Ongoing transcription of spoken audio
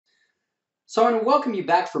So I want to welcome you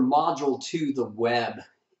back for Module 2, the web.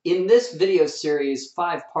 In this video series,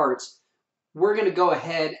 5 parts, we're going to go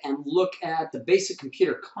ahead and look at the basic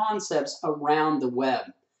computer concepts around the web.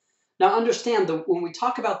 Now understand that when we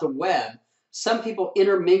talk about the web, some people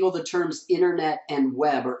intermingle the terms internet and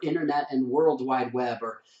web, or internet and world wide web,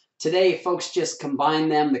 or today folks just combine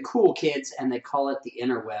them, the cool kids, and they call it the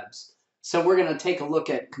interwebs. So we're going to take a look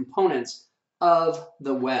at components of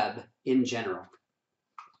the web in general.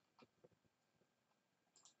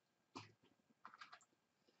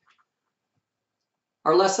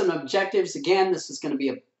 Our lesson objectives, again, this is going to be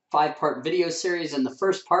a 5-part video series. In the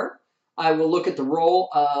first part, I will look at the role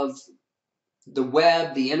of the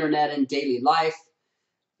web, the internet in daily life.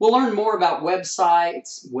 We'll learn more about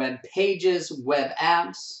websites, web pages, web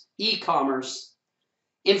apps, e-commerce,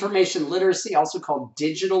 information literacy, also called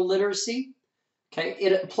digital literacy. Okay,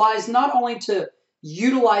 it applies not only to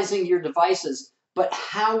utilizing your devices, but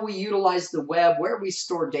how we utilize the web, where we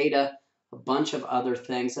store data, a bunch of other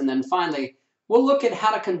things. And then finally, we'll look at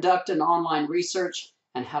how to conduct an online research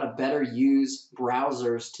and how to better use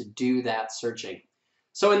browsers to do that searching.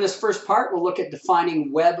 So in this first part, we'll look at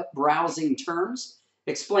defining web browsing terms,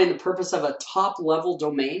 explain the purpose of a top-level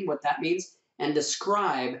domain, what that means, and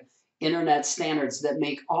describe internet standards that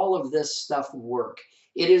make all of this stuff work.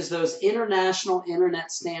 It is those international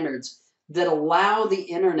internet standards that allow the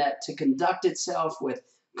internet to conduct itself with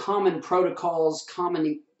common protocols,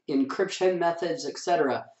 common encryption methods,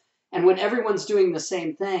 etc. And when everyone's doing the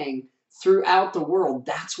same thing throughout the world,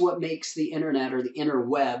 that's what makes the internet or the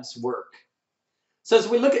interwebs work. So as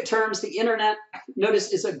we look at terms, the internet,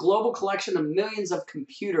 notice, is a global collection of millions of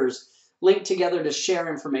computers linked together to share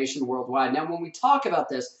information worldwide. Now, when we talk about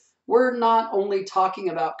this, we're not only talking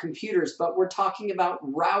about computers, but we're talking about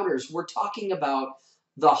routers. We're talking about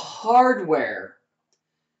the hardware,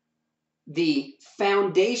 the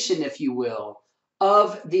foundation, if you will,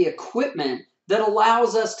 of the equipment that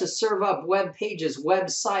allows us to serve up web pages,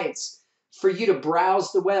 websites, for you to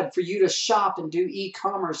browse the web, for you to shop and do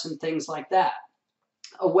e-commerce and things like that.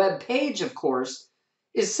 A web page, of course,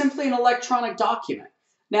 is simply an electronic document.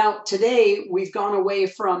 Now, today, we've gone away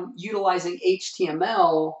from utilizing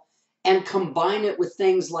HTML and combine it with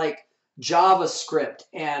things like JavaScript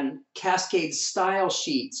and Cascade style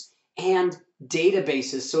sheets and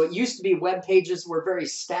databases. So it used to be web pages were very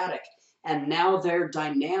static, and now they're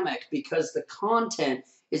dynamic because the content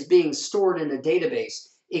is being stored in a database.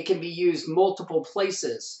 It can be used multiple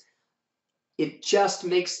places. It just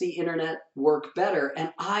makes the internet work better.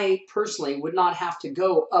 And I personally would not have to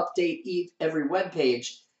go update every web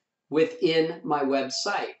page within my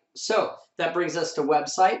website. So that brings us to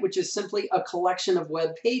website, which is simply a collection of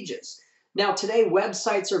web pages. Now today,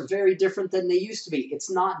 websites are very different than they used to be.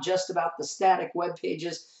 It's not just about the static web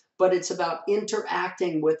pages, but it's about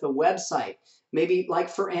interacting with a website. Maybe like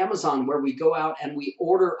for Amazon, where we go out and we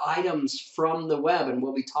order items from the web, and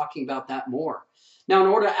we'll be talking about that more. Now, in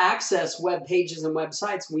order to access web pages and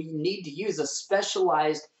websites, we need to use a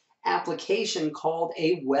specialized application called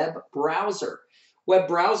a web browser. Web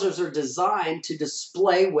browsers are designed to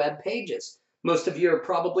display web pages. Most of you are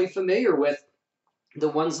probably familiar with the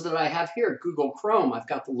ones that I have here, Google Chrome, I've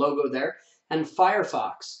got the logo there, and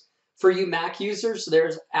Firefox. For you Mac users,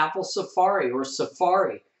 there's Apple Safari or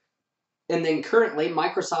Safari. And then currently,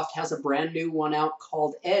 Microsoft has a brand new one out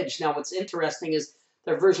called Edge. Now, what's interesting is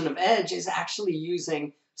their version of Edge is actually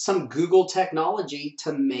using some Google technology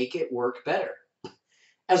to make it work better.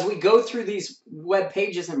 As we go through these web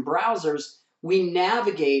pages and browsers, we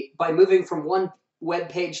navigate by moving from one web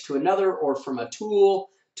page to another or from a tool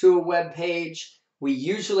to a web page. We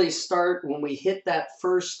usually start when we hit that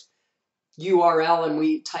first URL and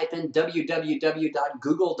we type in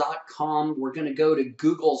www.google.com. We're going to go to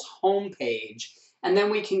Google's homepage, and then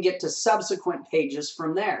we can get to subsequent pages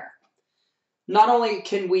from there. Not only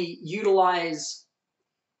can we utilize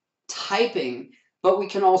typing, but we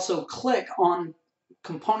can also click on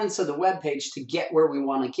components of the web page to get where we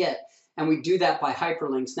want to get. And we do that by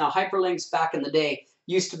hyperlinks. Now, hyperlinks back in the day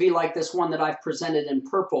used to be like this one that I've presented in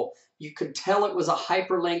purple. You could tell it was a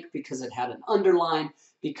hyperlink because it had an underline,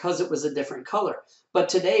 because it was a different color. But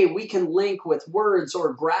today we can link with words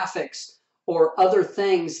or graphics or other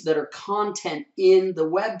things that are content in the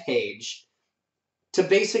web page to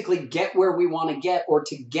basically get where we want to get, or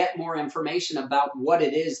to get more information about what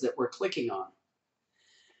it is that we're clicking on.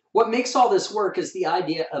 What makes all this work is the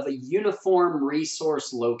idea of a uniform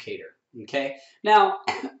resource locator. Okay? Now,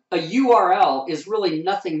 a URL is really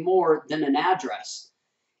nothing more than an address.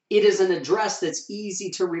 It is an address that's easy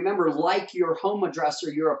to remember, like your home address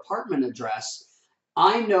or your apartment address.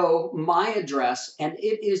 I know my address, and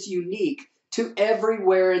it is unique to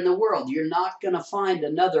everywhere in the world. You're not going to find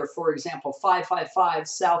another, for example, 555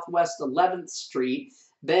 Southwest 11th Street,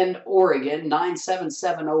 Bend, Oregon,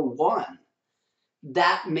 97701.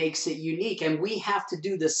 That makes it unique. And we have to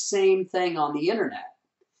do the same thing on the internet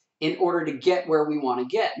in order to get where we want to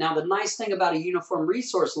get. Now, the nice thing about a uniform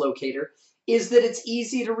resource locator is that it's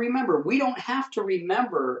easy to remember. We don't have to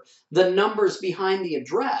remember the numbers behind the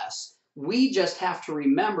address. We just have to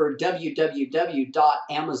remember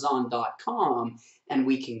www.amazon.com and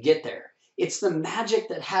we can get there. It's the magic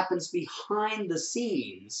that happens behind the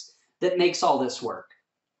scenes that makes all this work.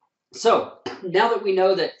 So now that we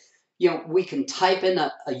know that we can type in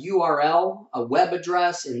a URL, a web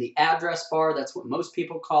address in the address bar, that's what most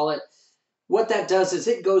people call it. What that does is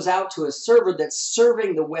it goes out to a server that's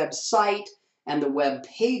serving the website and the web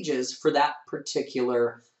pages for that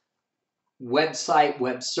particular website,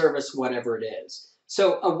 web service, whatever it is.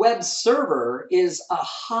 So a web server is a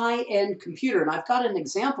high-end computer, and I've got an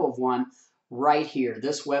example of one right here,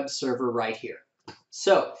 this web server right here.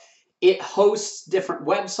 So it hosts different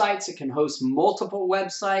websites. It can host multiple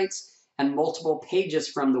websites and multiple pages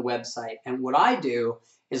from the website. And what I do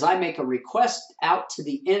is I make a request out to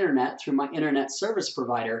the internet through my internet service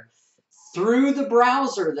provider through the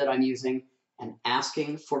browser that I'm using and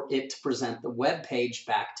asking for it to present the web page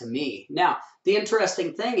back to me. Now, the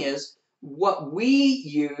interesting thing is what we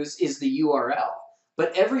use is the URL,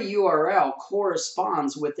 but every URL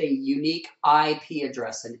corresponds with a unique IP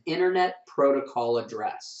address, an Internet Protocol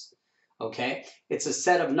address. Okay, it's a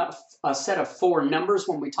set of 4 numbers.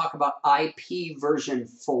 When we talk about IP version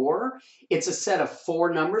 4, it's a set of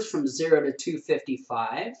 4 numbers from 0 to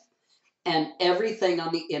 255, and everything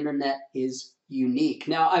on the internet is unique.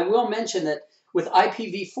 Now, I will mention that with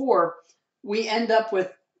IPv4, we end up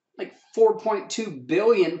with like 4.2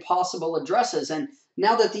 billion possible addresses, and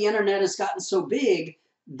now that the internet has gotten so big,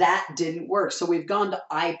 that didn't work. So we've gone to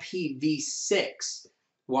IPv6.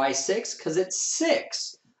 Why 6? Because it's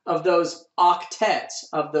 6 of those octets,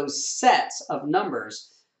 of those sets of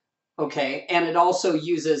numbers, okay? And it also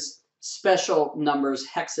uses special numbers,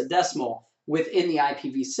 hexadecimal, within the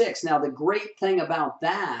IPv6. Now, the great thing about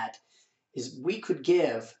that is we could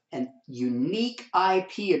give a unique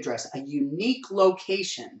IP address, a unique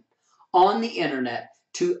location on the internet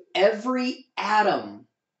to every atom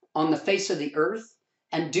on the face of the earth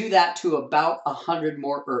and do that to about 100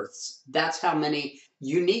 more Earths. That's how many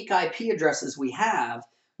unique IP addresses we have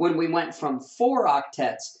when we went from 4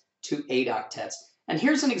 octets to 8 octets. And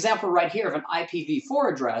here's an example right here of an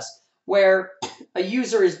IPv4 address where a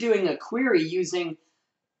user is doing a query using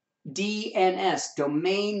DNS,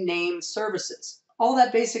 Domain Name Services. All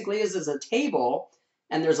that basically is a table,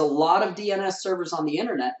 and there's a lot of DNS servers on the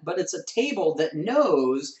internet, but it's a table that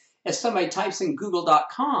knows if somebody types in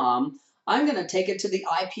google.com, I'm going to take it to the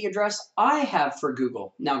IP address I have for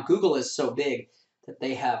Google. Now, Google is so big that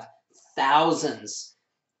they have thousands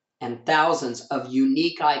and thousands of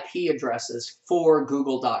unique IP addresses for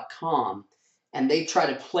google.com, and they try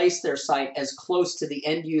to place their site as close to the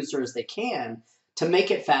end user as they can to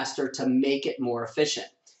make it faster, to make it more efficient.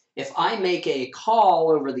 If I make a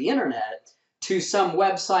call over the internet to some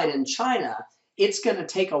website in China, it's going to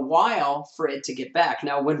take a while for it to get back.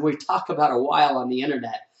 Now, when we talk about a while on the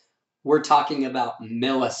internet, we're talking about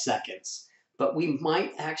milliseconds. But we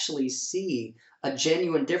might actually see a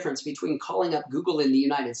genuine difference between calling up Google in the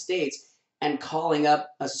United States and calling up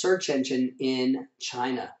a search engine in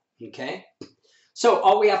China, okay? So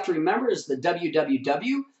all we have to remember is the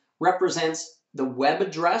www represents the web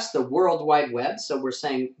address, the World Wide Web. So we're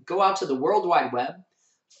saying go out to the World Wide Web,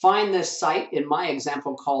 find this site, in my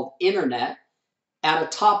example called Internet, at a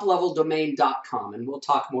top-level-domain.com. And we'll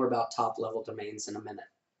talk more about top-level domains in a minute.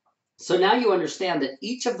 So now you understand that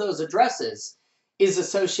each of those addresses is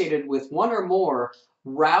associated with one or more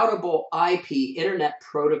routable IP Internet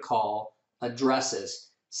Protocol addresses,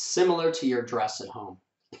 similar to your address at home.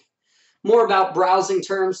 More about browsing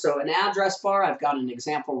terms. So an address bar, I've got an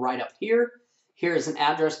example right up here. Here's an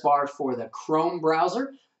address bar for the Chrome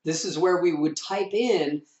browser. This is where we would type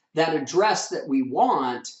in that address that we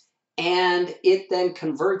want, and it then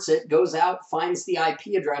converts it, goes out, finds the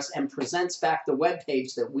IP address, and presents back the web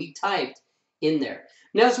page that we typed in there.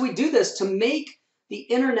 Now, as we do this to make the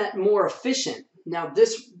internet more efficient, now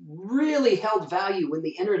this really held value in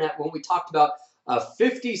the internet when we talked about a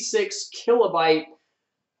 56 kilobit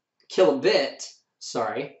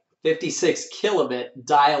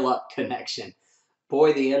dial-up connection.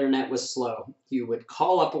 Boy, the internet was slow. You would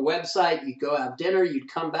call up a website, you'd go have dinner, you'd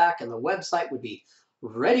come back, and the website would be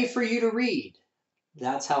ready for you to read.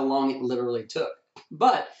 That's how long it literally took.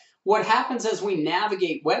 But what happens as we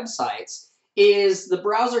navigate websites is the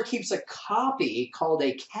browser keeps a copy called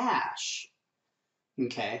a cache.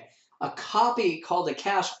 Okay, a copy called a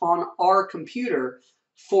cache on our computer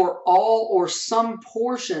for all or some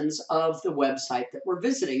portions of the website that we're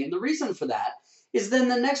visiting. And the reason for that is then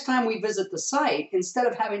the next time we visit the site, instead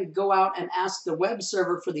of having to go out and ask the web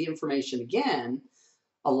server for the information again,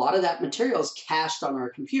 a lot of that material is cached on our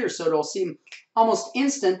computer. So it'll seem almost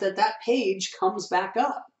instant that that page comes back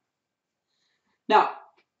up. Now,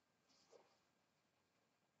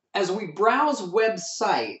 as we browse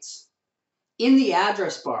websites in the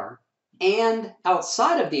address bar and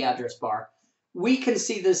outside of the address bar, we can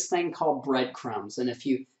see this thing called breadcrumbs. And if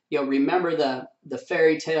you remember the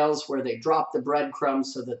fairy tales where they dropped the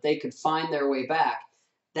breadcrumbs so that they could find their way back,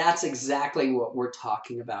 that's exactly what we're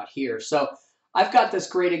talking about here. So I've got this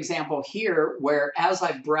great example here where as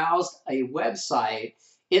I browsed a website,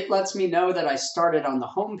 it lets me know that I started on the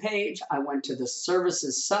home page, I went to the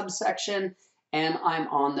services subsection, and I'm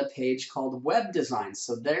on the page called web design.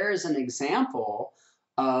 So there's an example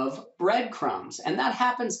of breadcrumbs. And that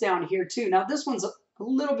happens down here too. Now this one's a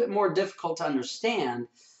little bit more difficult to understand,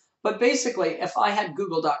 but basically if I had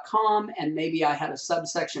google.com and maybe I had a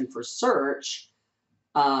subsection for search,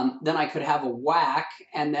 then I could have a WAC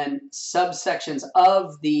and then subsections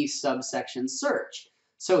of the subsection search.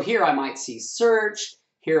 So here I might see search,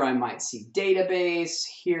 here I might see database,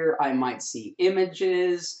 here I might see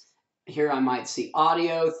images, here I might see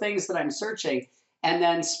audio, things that I'm searching, and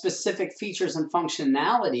then specific features and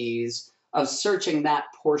functionalities of searching that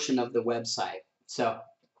portion of the website. So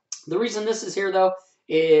the reason this is here though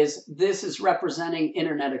is this is representing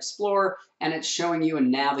Internet Explorer and it's showing you a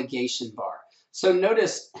navigation bar. So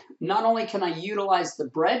notice not only can I utilize the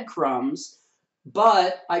breadcrumbs,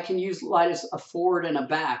 but I can utilize a forward and a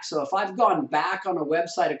back. So if I've gone back on a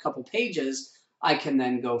website a couple pages, I can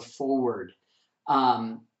then go forward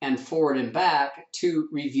and forward and back to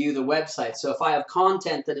review the website. So if I have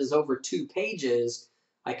content that is over 2 pages,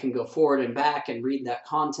 I can go forward and back and read that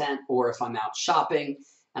content. Or if I'm out shopping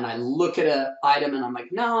and I look at an item and I'm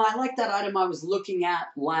like, no, I like that item I was looking at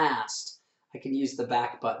last, I can use the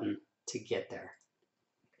back button to get there.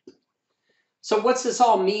 So what's this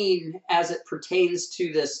all mean as it pertains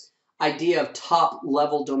to this idea of top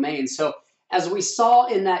level domain? So as we saw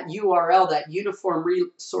in that URL, that Uniform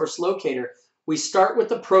Resource Locator, we start with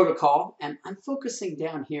the protocol, and I'm focusing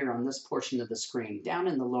down here on this portion of the screen, down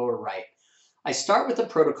in the lower right. I start with the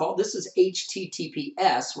protocol. This is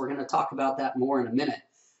HTTPS. We're going to talk about that more in a minute.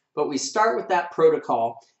 But we start with that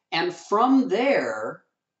protocol, and from there,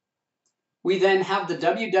 we then have the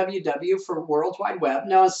www for World Wide Web.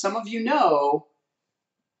 Now, as some of you know,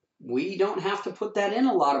 we don't have to put that in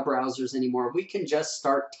a lot of browsers anymore. We can just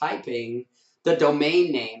start typing the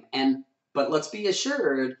domain name. But let's be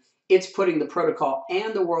assured, it's putting the protocol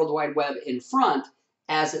and the World Wide Web in front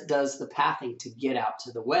as it does the pathing to get out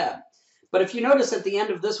to the web. But if you notice at the end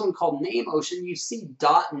of this one called NameOcean, you see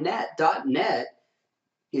 .net. .net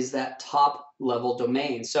is that top level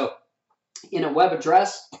domain. So in a web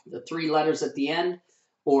address, the 3 letters at the end,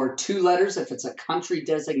 or 2 letters if it's a country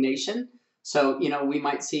designation. So, we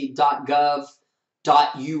might see .gov.us,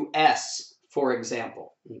 for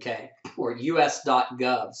example, okay? Or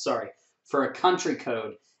us.gov, sorry, for a country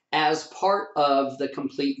code as part of the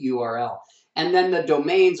complete URL. And then the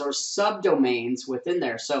domains or subdomains within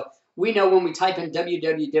there. So we know when we type in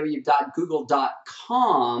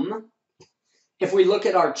www.google.com, if we look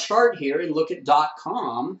at our chart here and look at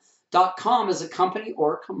 .com is a company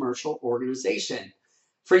or a commercial organization.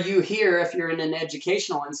 For you here, if you're in an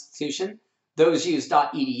educational institution, those use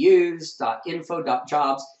 .edus, .info,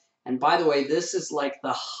 .jobs. And by the way, this is like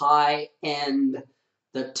the high end,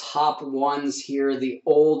 the top ones here, the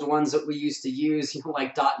old ones that we used to use,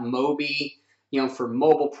 like .mobi, for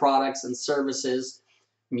mobile products and services.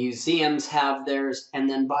 Museums have theirs. And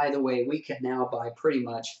then, by the way, we can now buy pretty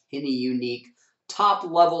much any unique top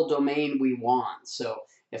level domain we want. So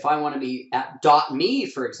if I want to be at .me,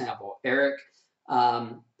 for example, Eric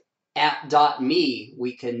at .me,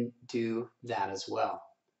 we can do that as well.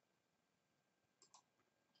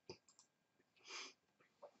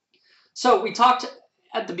 So we talked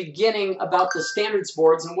at the beginning about the standards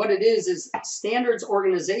boards, and what it is standards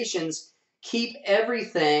organizations keep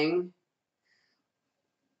everything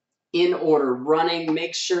in order, running,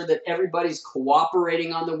 make sure that everybody's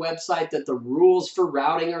cooperating on the website, that the rules for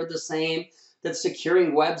routing are the same, that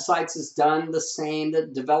securing websites is done the same,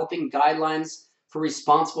 that developing guidelines for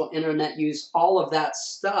responsible internet use, all of that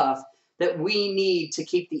stuff that we need to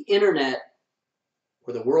keep the internet,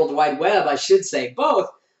 or the World Wide Web, I should say, both,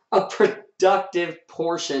 a productive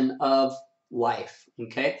portion of life.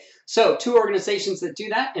 Okay, so two organizations that do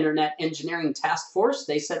that: Internet Engineering Task Force,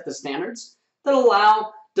 they set the standards that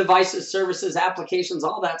allow devices, services, applications,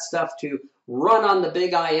 all that stuff to run on the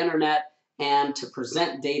big I internet and to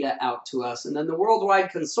present data out to us. And then the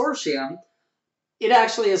Worldwide Consortium, it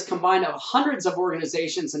actually is combined of hundreds of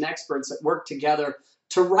organizations and experts that work together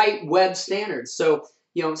to write web standards. So,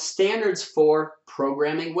 standards for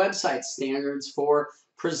programming websites, standards for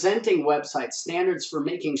presenting websites, standards for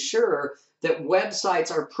making sure that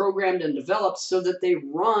websites are programmed and developed so that they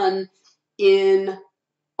run in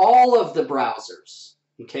all of the browsers.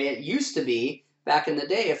 Okay, it used to be, back in the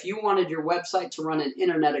day, if you wanted your website to run in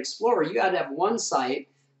Internet Explorer, you had to have one site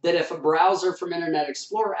that if a browser from Internet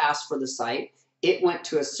Explorer asked for the site, it went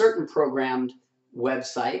to a certain programmed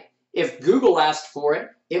website. If Google asked for it,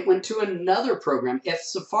 it went to another program. If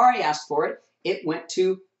Safari asked for it, it went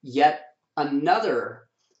to yet another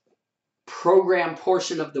program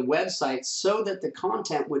portion of the website so that the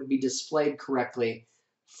content would be displayed correctly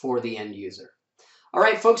for the end user. All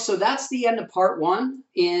right, folks, so that's the end of part one.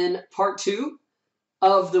 In part two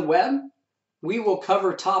of the web, we will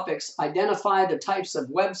cover topics: identify the types of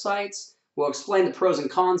websites, we'll explain the pros and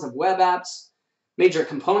cons of web apps, major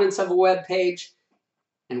components of a web page,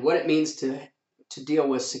 and what it means to deal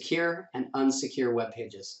with secure and unsecure web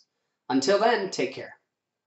pages. Until then, take care.